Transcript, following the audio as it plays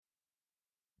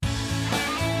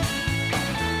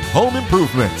home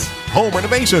improvements, home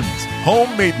renovations,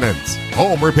 home maintenance,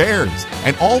 home repairs,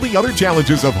 and all the other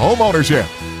challenges of home ownership.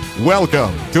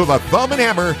 Welcome to the Thumb and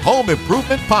Hammer Home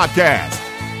Improvement Podcast.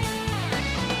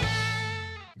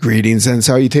 Greetings and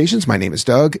salutations. My name is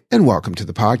Doug, and welcome to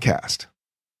the podcast.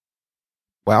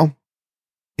 Well,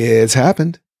 it's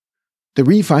happened. The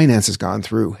refinance has gone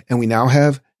through, and we now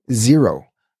have zero.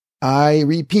 I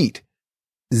repeat,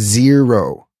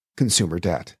 zero consumer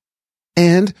debt.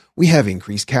 And we have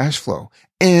increased cash flow,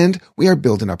 and we are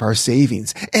building up our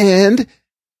savings, and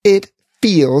it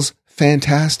feels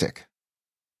fantastic.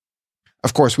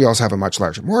 Of course, we also have a much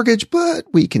larger mortgage, but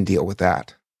we can deal with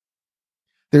that.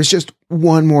 There's just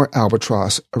one more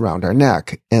albatross around our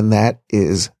neck, and that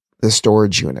is the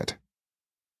storage unit.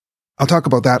 I'll talk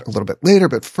about that a little bit later,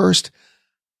 but first,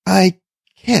 I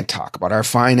can't talk about our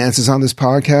finances on this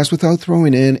podcast without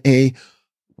throwing in a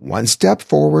one step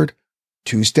forward,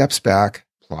 two steps back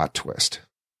plot twist.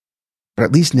 But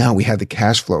at least now we have the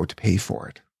cash flow to pay for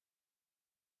it.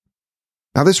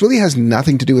 Now, this really has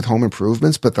nothing to do with home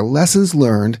improvements, but the lessons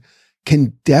learned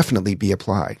can definitely be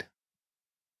applied.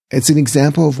 It's an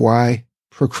example of why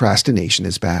procrastination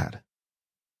is bad.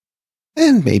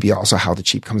 And maybe also how the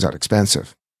cheap comes out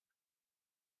expensive.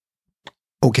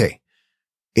 Okay,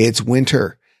 it's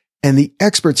winter, and the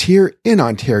experts here in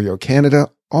Ontario,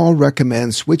 Canada, all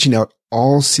recommend switching out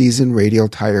all-season radial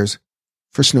tires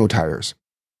for snow tires.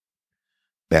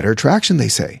 Better traction, they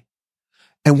say.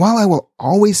 And while I will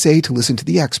always say to listen to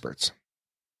the experts,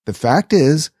 the fact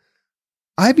is,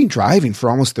 I've been driving for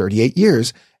almost 38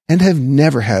 years and have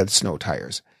never had snow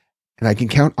tires, and I can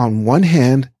count on one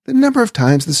hand the number of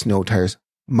times the snow tires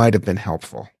might have been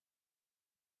helpful.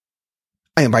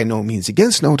 I am by no means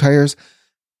against snow tires.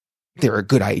 They're a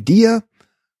good idea,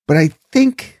 but I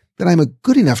think that I'm a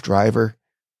good enough driver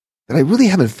that I really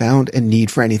haven't found a need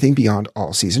for anything beyond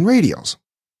all-season radials.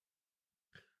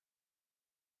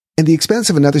 And the expense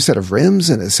of another set of rims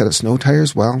and a set of snow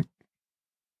tires, well,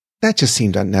 that just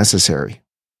seemed unnecessary.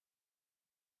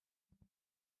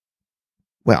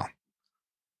 Well,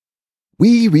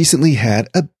 we recently had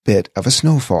a bit of a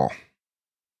snowfall,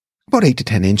 about 8 to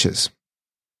 10 inches,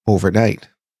 overnight.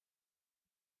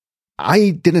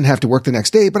 I didn't have to work the next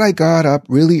day, but I got up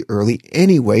really early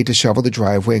anyway to shovel the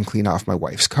driveway and clean off my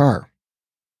wife's car.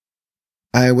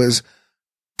 I was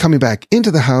coming back into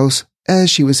the house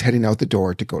as she was heading out the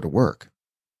door to go to work.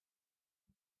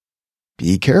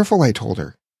 Be careful, I told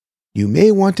her. You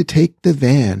may want to take the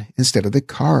van instead of the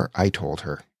car, I told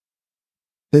her.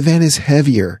 The van is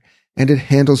heavier and it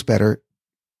handles better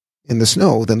in the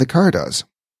snow than the car does.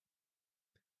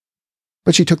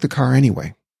 But she took the car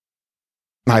anyway.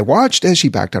 I watched as she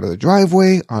backed out of the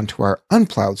driveway onto our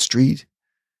unplowed street,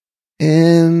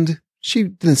 and she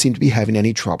didn't seem to be having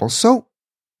any trouble, so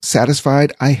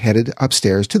satisfied, I headed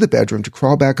upstairs to the bedroom to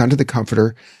crawl back onto the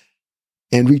comforter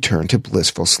and return to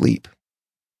blissful sleep.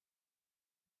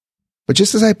 But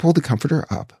just as I pulled the comforter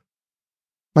up,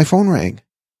 my phone rang,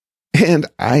 and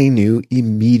I knew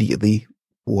immediately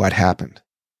what happened.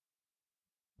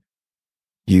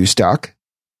 You stuck?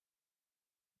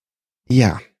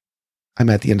 Yeah. I'm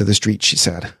at the end of the street, she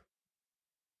said.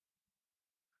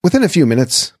 Within a few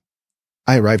minutes,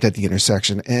 I arrived at the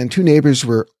intersection, and two neighbors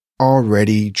were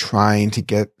already trying to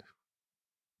get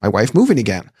my wife moving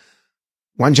again.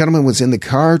 One gentleman was in the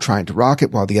car trying to rock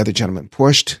it while the other gentleman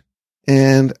pushed,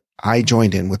 and I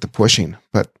joined in with the pushing,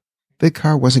 but the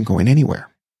car wasn't going anywhere.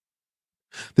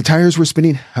 The tires were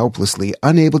spinning helplessly,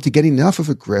 unable to get enough of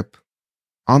a grip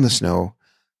on the snow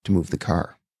to move the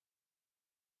car.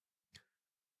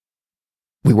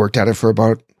 We worked at it for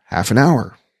about half an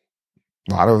hour.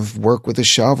 A lot of work with a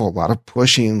shovel, a lot of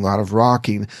pushing, a lot of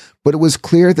rocking, but it was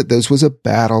clear that this was a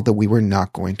battle that we were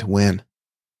not going to win.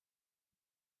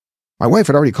 My wife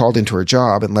had already called into her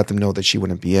job and let them know that she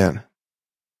wouldn't be in.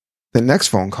 The next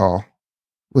phone call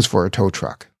was for a tow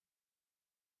truck.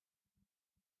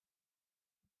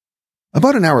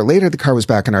 About an hour later, the car was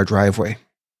back in our driveway.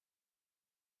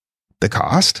 The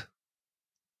cost?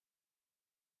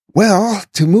 Well,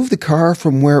 to move the car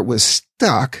from where it was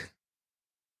stuck,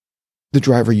 the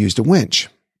driver used a winch.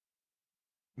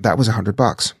 That was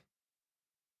 $100.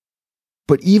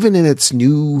 But even in its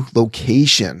new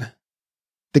location,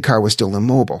 the car was still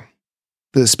immobile.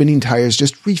 The spinning tires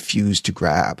just refused to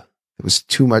grab. It was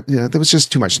too much, there was just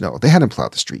too much snow. They hadn't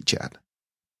plowed the street yet.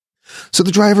 So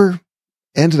the driver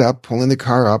ended up pulling the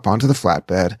car up onto the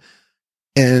flatbed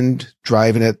and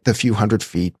driving it the few hundred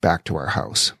feet back to our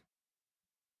house.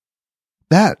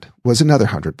 That was another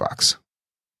 $100.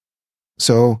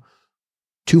 So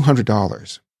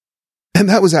 $200. And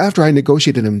that was after I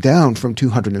negotiated him down from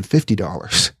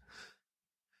 $250.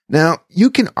 Now, you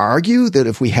can argue that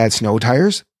if we had snow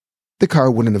tires, the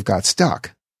car wouldn't have got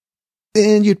stuck.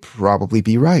 And you'd probably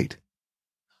be right.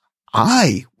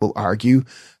 I will argue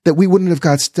that we wouldn't have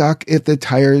got stuck if the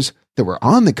tires that were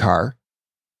on the car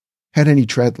had any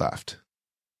tread left.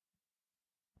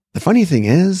 The funny thing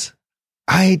is,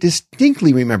 I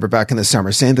distinctly remember back in the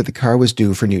summer saying that the car was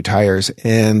due for new tires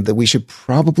and that we should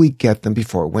probably get them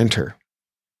before winter.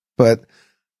 But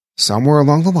somewhere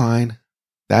along the line,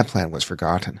 that plan was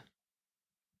forgotten.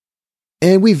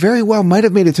 And we very well might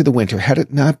have made it through the winter had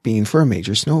it not been for a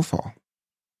major snowfall.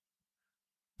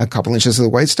 A couple inches of the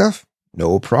white stuff?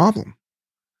 No problem.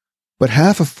 But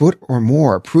half a foot or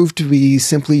more proved to be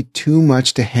simply too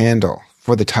much to handle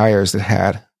for the tires that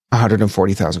had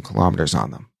 140,000 kilometers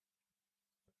on them.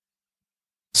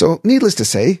 So, needless to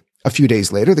say, a few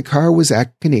days later, the car was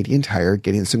at Canadian Tire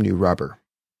getting some new rubber.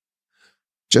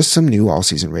 Just some new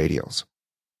all-season radials.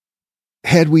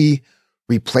 Had we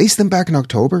replaced them back in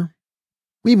October,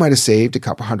 we might have saved a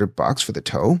couple $100 for the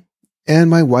tow, and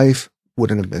my wife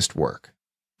wouldn't have missed work,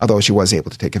 although she was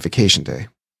able to take a vacation day.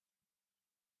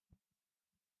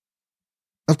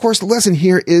 Of course, the lesson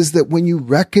here is that when you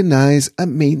recognize a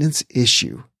maintenance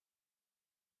issue,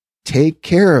 take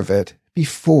care of it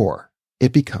before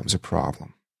it becomes a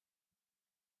problem.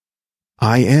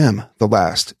 I am the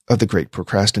last of the great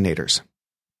procrastinators.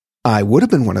 I would have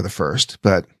been one of the first,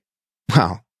 but,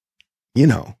 well, you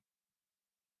know.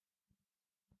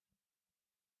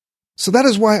 So that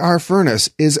is why our furnace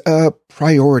is a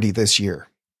priority this year.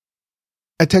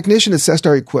 A technician assessed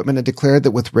our equipment and declared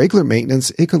that with regular maintenance,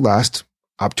 it could last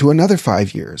up to another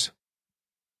 5 years.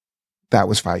 That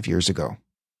was 5 years ago.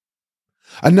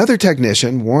 Another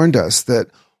technician warned us that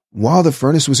while the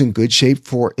furnace was in good shape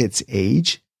for its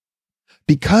age,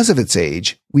 because of its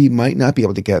age, we might not be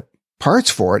able to get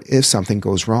parts for it if something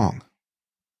goes wrong.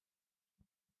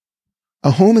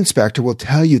 A home inspector will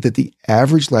tell you that the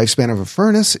average lifespan of a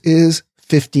furnace is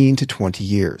 15 to 20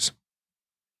 years.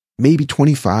 Maybe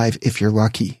 25 if you're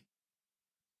lucky.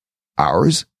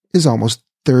 Ours is almost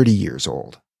 30 years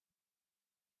old.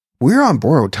 We're on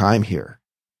borrowed time here.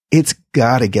 It's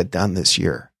gotta get done this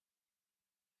year.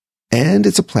 And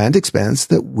it's a planned expense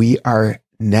that we are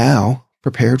now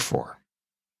prepared for.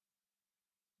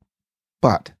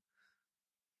 But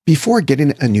before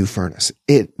getting a new furnace,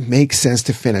 it makes sense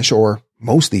to finish, or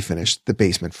mostly finish, the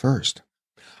basement first.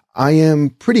 I am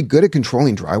pretty good at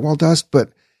controlling drywall dust,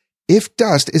 but if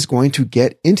dust is going to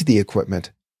get into the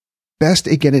equipment, best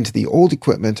it get into the old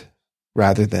equipment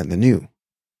rather than the new.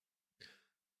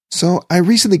 So I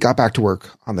recently got back to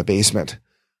work on the basement.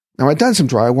 Now, I'd done some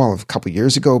drywall a couple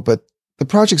years ago, but the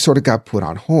project sort of got put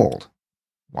on hold.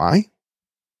 Why?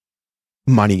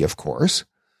 Money, of course.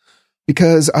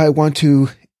 Because I want to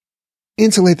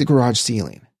insulate the garage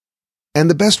ceiling. And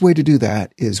the best way to do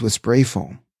that is with spray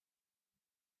foam.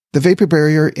 The vapor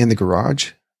barrier in the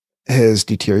garage has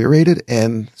deteriorated,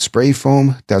 and spray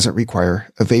foam doesn't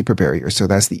require a vapor barrier, so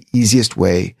that's the easiest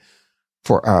way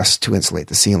for us to insulate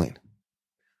the ceiling.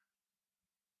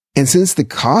 And since the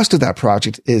cost of that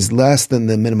project is less than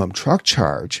the minimum truck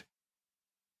charge,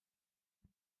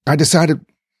 I decided,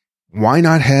 why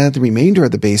not have the remainder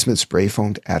of the basement spray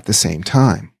foamed at the same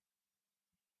time?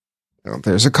 Well,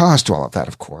 there's a cost to all of that,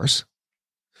 of course.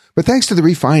 But thanks to the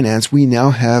refinance, we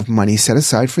now have money set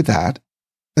aside for that,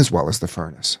 as well as the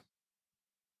furnace.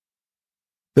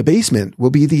 The basement will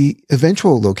be the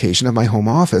eventual location of my home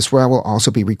office, where I will also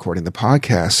be recording the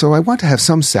podcast, so I want to have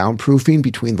some soundproofing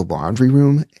between the laundry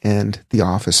room and the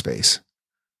office space.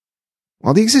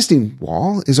 While the existing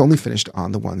wall is only finished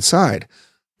on the one side,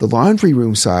 the laundry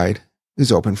room side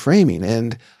is open framing,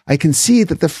 and I can see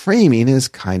that the framing is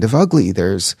kind of ugly.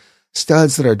 There's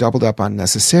studs that are doubled up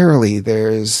unnecessarily.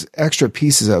 There's extra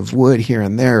pieces of wood here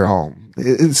and there.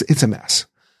 It's a mess.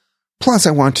 Plus,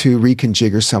 I want to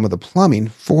reconfigure some of the plumbing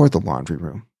for the laundry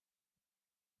room.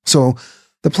 So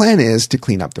the plan is to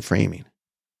clean up the framing,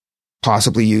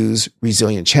 possibly use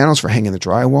resilient channels for hanging the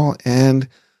drywall, and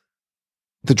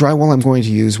the drywall I'm going to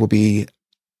use will be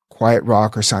Quiet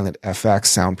Rock or Silent FX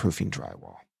soundproofing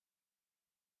drywall.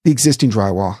 The existing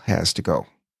drywall has to go.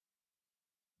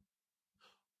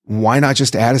 Why not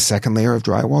just add a second layer of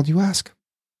drywall, do you ask?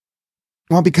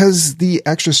 Well, because the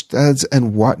extra studs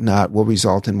and whatnot will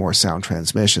result in more sound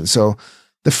transmission, so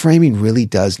the framing really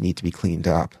does need to be cleaned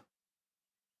up.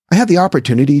 I have the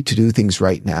opportunity to do things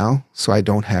right now, so I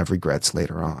don't have regrets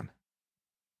later on.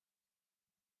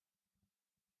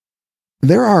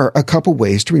 There are a couple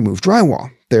ways to remove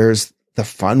drywall. There's the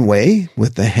fun way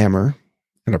with the hammer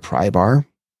and a pry bar,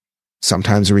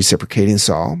 sometimes a reciprocating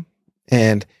saw,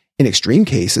 and in extreme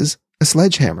cases, a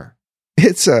sledgehammer.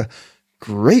 It's a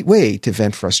great way to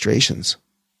vent frustrations.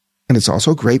 And it's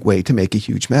also a great way to make a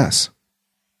huge mess.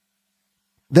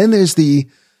 Then there's the,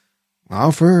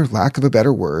 well, for lack of a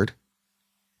better word,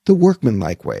 the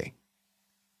workmanlike way.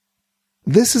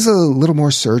 This is a little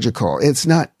more surgical. It's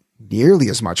not nearly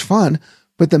as much fun,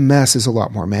 but the mess is a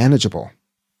lot more manageable.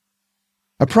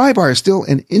 A pry bar is still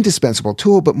an indispensable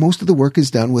tool, but most of the work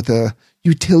is done with a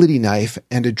utility knife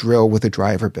and a drill with a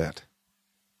driver bit.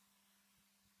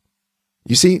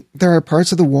 You see, there are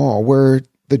parts of the wall where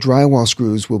the drywall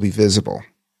screws will be visible.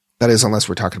 That is, unless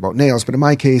we're talking about nails, but in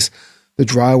my case, the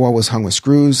drywall was hung with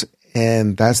screws,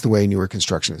 and that's the way newer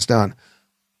construction is done.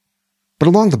 But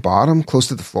along the bottom, close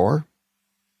to the floor,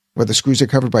 where the screws are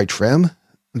covered by trim,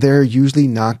 they're usually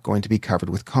not going to be covered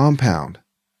with compound.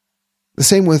 The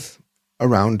same with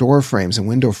around door frames and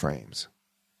window frames.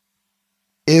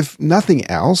 If nothing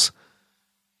else,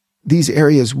 these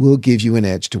areas will give you an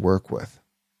edge to work with.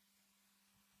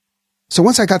 So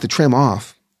once I got the trim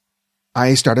off,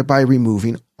 I started by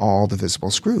removing all the visible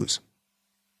screws.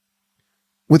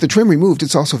 With the trim removed,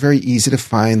 it's also very easy to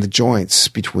find the joints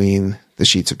between the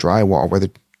sheets of drywall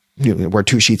where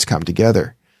two sheets come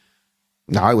together.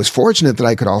 Now, I was fortunate that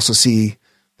I could also see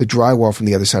the drywall from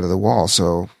the other side of the wall,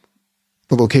 so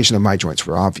the location of my joints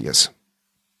were obvious.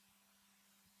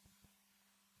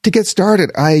 To get started,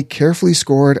 I carefully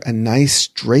scored a nice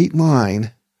straight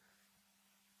line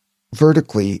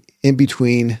vertically in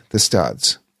between the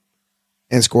studs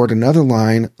and scored another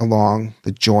line along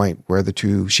the joint where the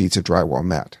two sheets of drywall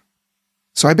met.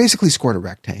 So I basically scored a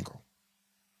rectangle.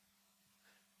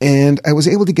 And I was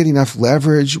able to get enough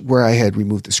leverage where I had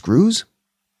removed the screws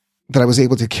that I was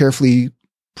able to carefully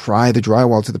pry the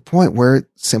drywall to the point where it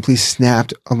simply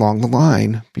snapped along the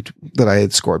line that I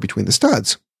had scored between the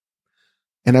studs.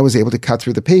 And I was able to cut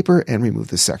through the paper and remove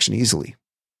this section easily.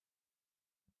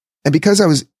 And because I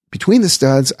was between the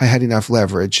studs, I had enough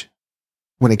leverage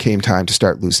when it came time to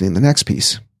start loosening the next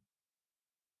piece.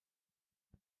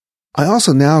 I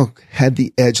also now had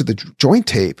the edge of the joint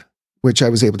tape, which I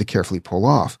was able to carefully pull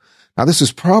off. Now, this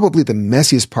was probably the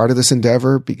messiest part of this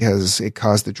endeavor because it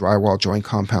caused the drywall joint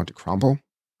compound to crumble,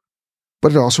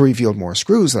 but it also revealed more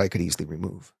screws that I could easily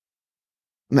remove.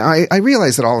 Now, I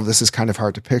realize that all of this is kind of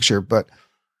hard to picture, but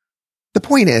the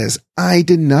point is, I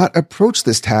did not approach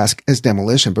this task as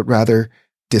demolition, but rather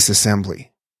disassembly.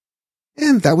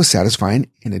 And that was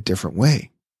satisfying in a different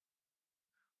way.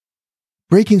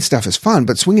 Breaking stuff is fun,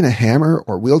 but swinging a hammer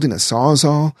or wielding a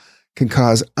sawzall can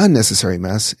cause unnecessary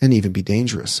mess and even be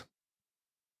dangerous.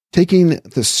 Taking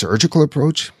the surgical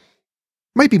approach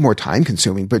might be more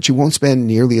time-consuming, but you won't spend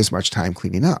nearly as much time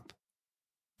cleaning up.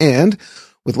 And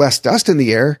with less dust in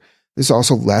the air, there's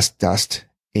also less dust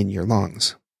in your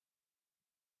lungs.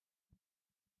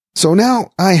 So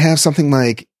now I have something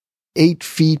like 8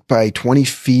 feet by 20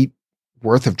 feet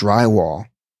worth of drywall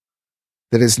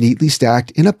that is neatly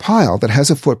stacked in a pile that has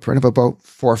a footprint of about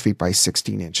 4 feet by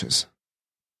 16 inches.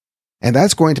 And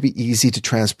that's going to be easy to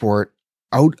transport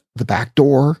out the back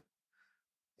door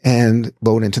and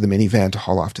load into the minivan to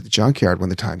haul off to the junkyard when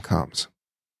the time comes.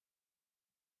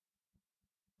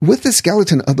 With the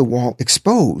skeleton of the wall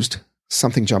exposed,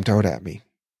 something jumped out at me.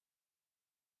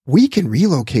 We can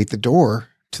relocate the door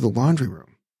to the laundry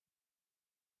room.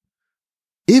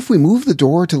 If we move the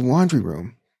door to the laundry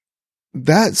room,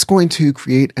 that's going to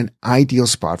create an ideal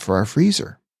spot for our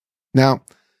freezer. Now,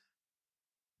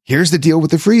 here's the deal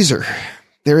with the freezer.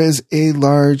 There is a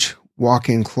large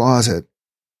walk-in closet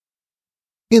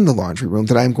in the laundry room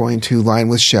that I'm going to line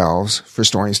with shelves for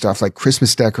storing stuff like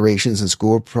Christmas decorations and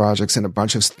school projects and a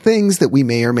bunch of things that we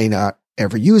may or may not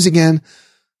ever use again,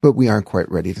 but we aren't quite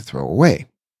ready to throw away.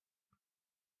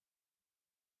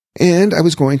 And I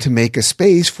was going to make a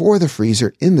space for the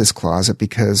freezer in this closet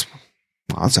because,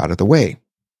 well, it's out of the way.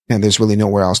 And there's really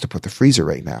nowhere else to put the freezer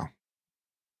right now.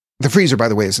 The freezer, by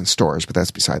the way, is in storage, but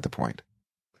that's beside the point.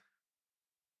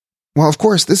 Well, of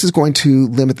course, this is going to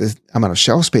limit the amount of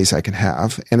shelf space I can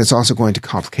have, and it's also going to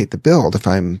complicate the build if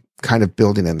I'm kind of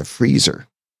building in the freezer.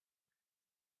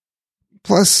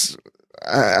 Plus,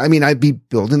 I'd be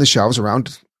building the shelves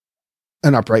around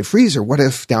an upright freezer. What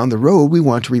if down the road we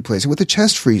want to replace it with a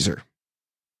chest freezer?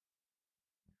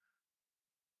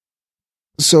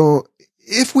 So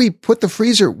if we put the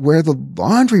freezer where the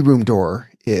laundry room door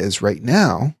is right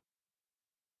now,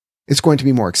 it's going to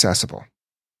be more accessible.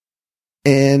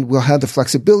 And we'll have the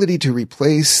flexibility to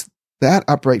replace that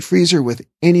upright freezer with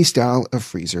any style of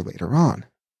freezer later on.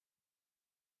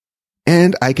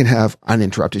 And I can have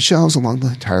uninterrupted shelves along the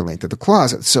entire length of the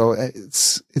closet. So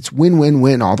it's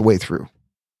win-win-win all the way through.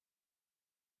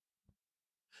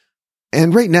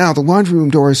 And right now, the laundry room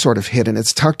door is sort of hidden.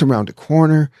 It's tucked around a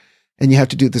corner, and you have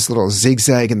to do this little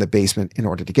zigzag in the basement in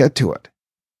order to get to it.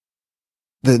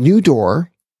 The new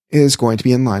door is going to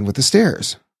be in line with the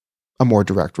stairs, a more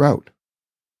direct route.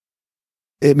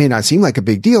 It may not seem like a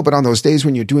big deal, but on those days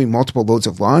when you're doing multiple loads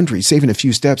of laundry, saving a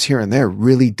few steps here and there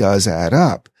really does add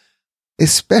up,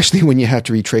 especially when you have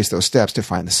to retrace those steps to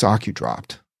find the sock you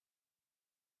dropped.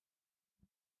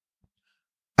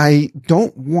 I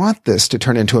don't want this to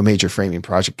turn into a major framing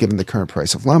project given the current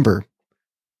price of lumber,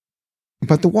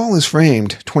 but the wall is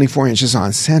framed 24 inches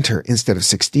on center instead of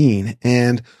 16,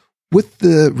 and with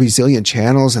the resilient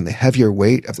channels and the heavier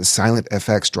weight of the Silent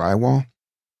FX drywall,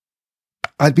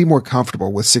 I'd be more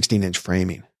comfortable with 16-inch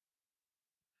framing.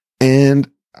 And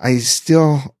I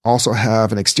still also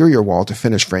have an exterior wall to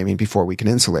finish framing before we can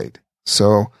insulate.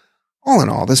 So, all in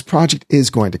all, this project is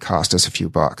going to cost us a few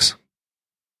bucks.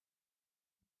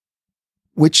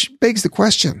 Which begs the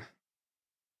question,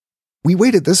 we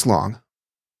waited this long.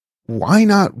 Why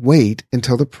not wait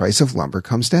until the price of lumber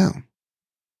comes down?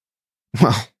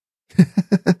 Well,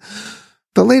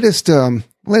 the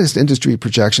latest industry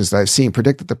projections that I've seen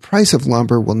predict that the price of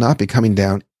lumber will not be coming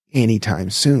down anytime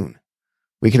soon.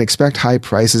 We can expect high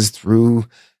prices through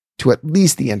to at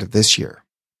least the end of this year.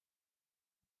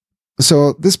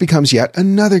 So this becomes yet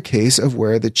another case of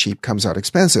where the cheap comes out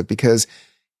expensive, because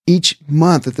each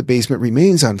month that the basement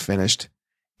remains unfinished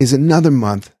is another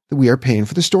month that we are paying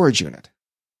for the storage unit.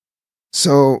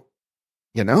 So,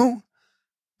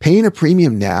 paying a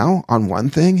premium now on one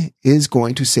thing is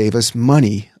going to save us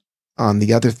money on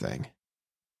the other thing.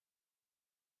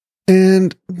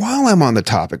 And while I'm on the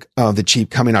topic of the cheap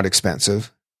coming out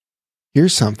expensive,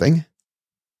 here's something.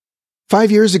 5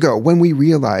 years ago, when we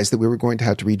realized that we were going to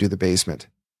have to redo the basement,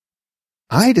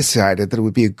 I decided that it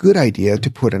would be a good idea to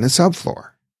put in a subfloor,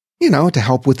 to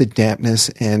help with the dampness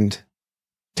and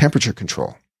temperature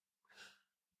control.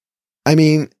 I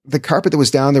mean, the carpet that was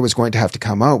down there was going to have to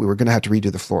come out. We were going to have to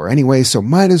redo the floor anyway, so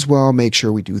might as well make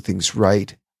sure we do things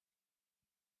right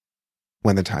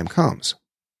when the time comes.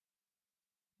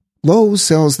 Lowe's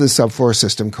sells this subfloor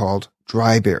system called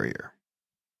Dry Barrier.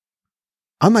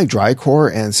 Unlike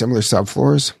Drycore and similar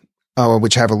subfloors,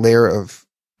 which have a layer of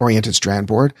oriented strand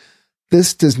board,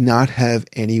 this does not have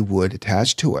any wood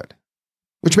attached to it.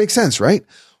 Which makes sense, right?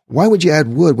 Why would you add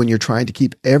wood when you're trying to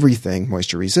keep everything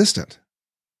moisture resistant?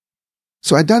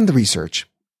 So I'd done the research,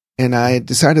 and I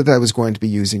decided that I was going to be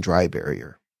using Dry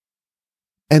Barrier.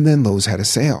 And then Lowe's had a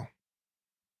sale.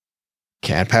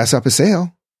 Can't pass up a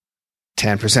sale.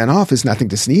 10% off is nothing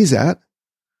to sneeze at.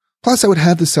 Plus, I would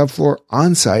have the subfloor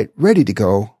on site ready to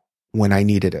go when I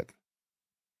needed it.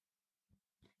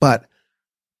 But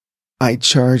I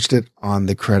charged it on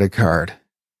the credit card.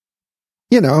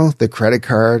 The credit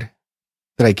card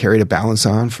that I carried a balance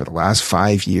on for the last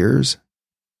 5 years.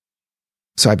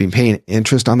 So I've been paying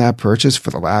interest on that purchase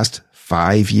for the last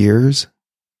 5 years.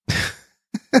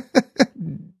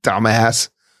 Dumbass.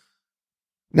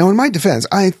 Now, in my defense,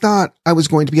 I thought I was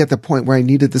going to be at the point where I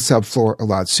needed the subfloor a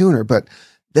lot sooner, but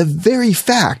the very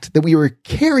fact that we were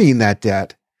carrying that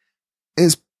debt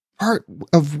is part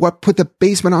of what put the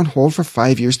basement on hold for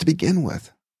 5 years to begin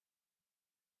with.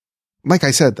 Like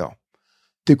I said, though,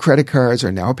 the credit cards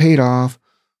are now paid off,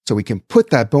 so we can put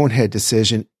that bonehead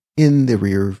decision in the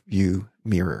rear view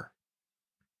mirror.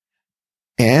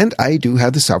 And I do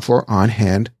have the subfloor on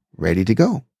hand, ready to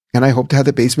go. And I hope to have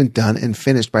the basement done and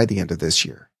finished by the end of this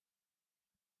year.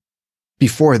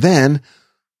 Before then,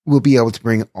 we'll be able to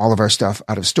bring all of our stuff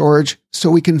out of storage so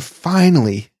we can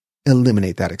finally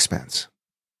eliminate that expense.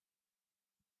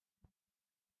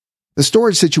 The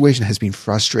storage situation has been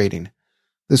frustrating.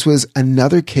 This was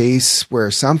another case where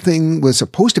something was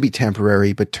supposed to be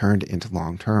temporary but turned into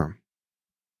long-term.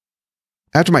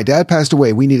 After my dad passed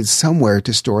away, we needed somewhere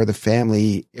to store the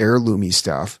family heirloomy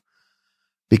stuff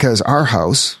because our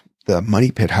house, the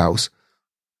Money Pit house,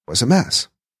 was a mess.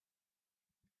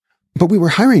 But we were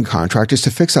hiring contractors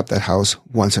to fix up that house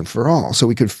once and for all, so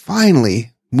we could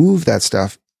finally move that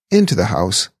stuff into the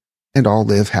house and all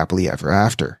live happily ever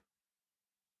after.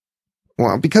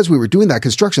 Well, because we were doing that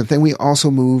construction thing, we also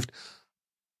moved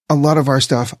a lot of our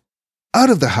stuff out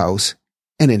of the house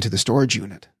and into the storage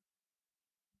unit.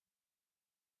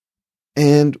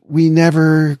 And we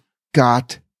never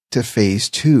got to phase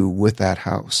 2 with that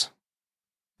house.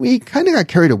 We kind of got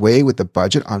carried away with the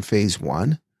budget on phase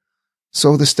 1.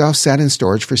 So the stuff sat in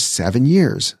storage for 7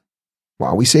 years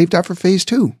while we saved up for phase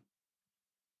 2.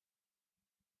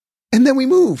 And then we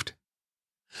moved.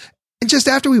 And just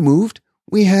after we moved,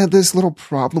 we had this little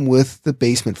problem with the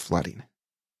basement flooding,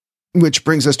 which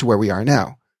brings us to where we are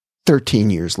now, 13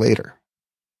 years later.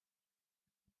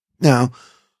 Now,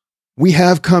 we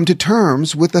have come to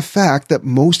terms with the fact that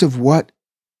most of what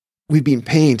we've been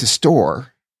paying to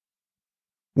store,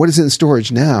 what is in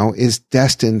storage now is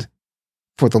destined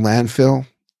for the landfill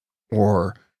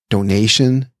or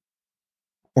donation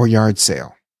or yard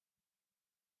sale.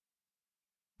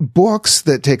 Books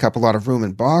that take up a lot of room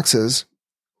in boxes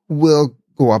will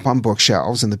go up on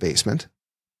bookshelves in the basement.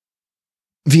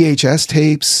 VHS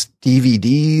tapes,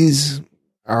 DVDs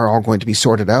are all going to be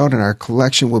sorted out and our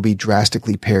collection will be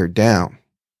drastically pared down.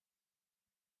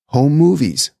 Home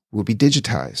movies will be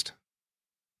digitized.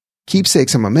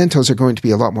 Keepsakes and mementos are going to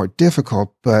be a lot more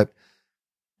difficult, but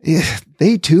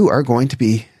they too are going to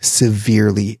be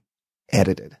severely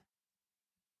edited.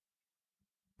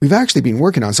 We've actually been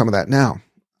working on some of that now.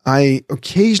 I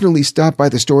occasionally stop by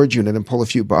the storage unit and pull a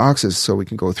few boxes so we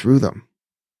can go through them.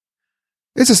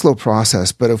 It's a slow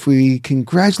process, but if we can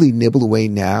gradually nibble away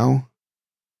now,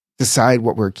 decide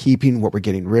what we're keeping, what we're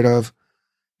getting rid of,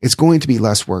 it's going to be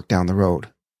less work down the road.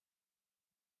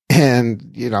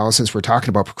 And, since we're talking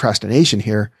about procrastination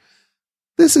here,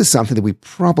 this is something that we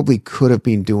probably could have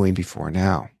been doing before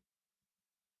now.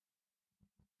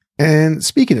 And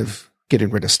speaking of getting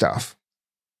rid of stuff,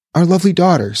 our lovely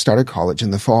daughter started college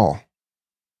in the fall.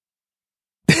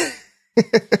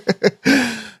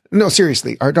 No,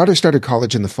 seriously, our daughter started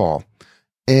college in the fall.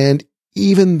 And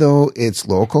even though it's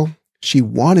local, she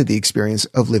wanted the experience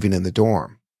of living in the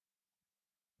dorm.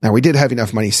 Now, we did have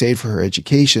enough money saved for her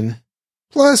education,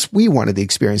 plus we wanted the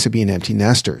experience of being empty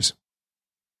nesters.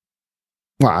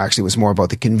 Well, actually, it was more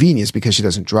about the convenience because she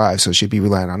doesn't drive, so she'd be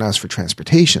relying on us for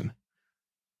transportation.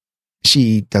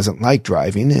 She doesn't like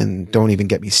driving, and don't even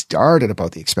get me started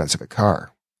about the expense of a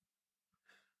car.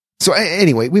 So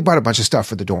anyway, we bought a bunch of stuff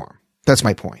for the dorm. That's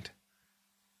my point.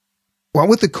 Well,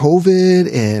 with the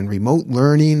COVID and remote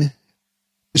learning,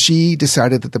 she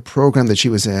decided that the program that she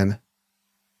was in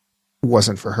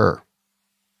wasn't for her.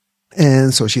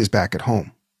 And so she is back at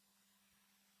home.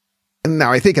 And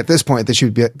now I think at this point that she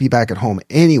would be back at home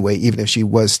anyway, even if she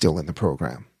was still in the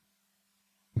program.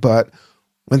 But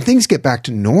when things get back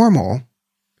to normal,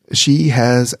 she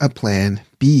has a plan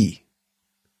B.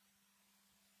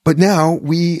 But now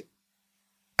we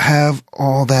have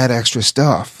all that extra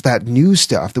stuff, that new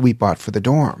stuff that we bought for the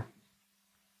dorm.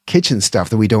 Kitchen stuff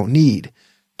that we don't need.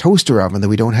 Toaster oven that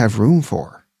we don't have room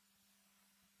for.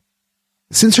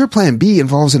 Since her plan B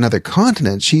involves another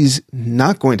continent, she's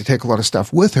not going to take a lot of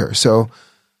stuff with her. So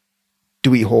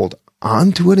do we hold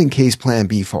on to it in case plan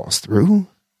B falls through?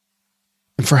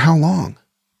 And for how long?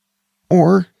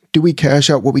 Or do we cash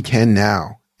out what we can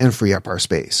now and free up our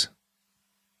space?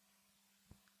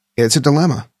 It's a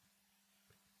dilemma.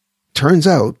 Turns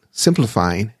out,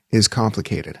 simplifying is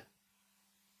complicated.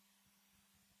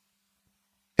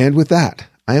 And with that,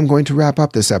 I am going to wrap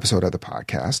up this episode of the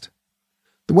podcast.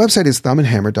 The website is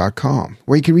thumbandhammer.com,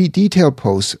 where you can read detailed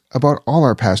posts about all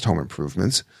our past home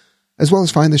improvements, as well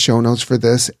as find the show notes for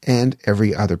this and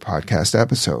every other podcast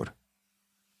episode.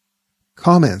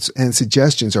 Comments and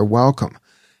suggestions are welcome,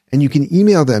 and you can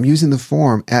email them using the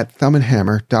form at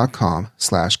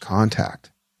thumbandhammer.com/contact.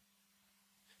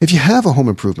 If you have a home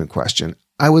improvement question,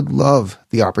 I would love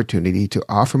the opportunity to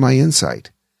offer my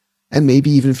insight and maybe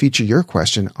even feature your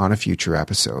question on a future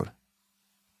episode.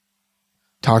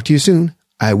 Talk to you soon.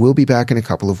 I will be back in a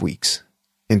couple of weeks.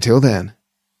 Until then,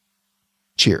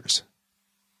 cheers.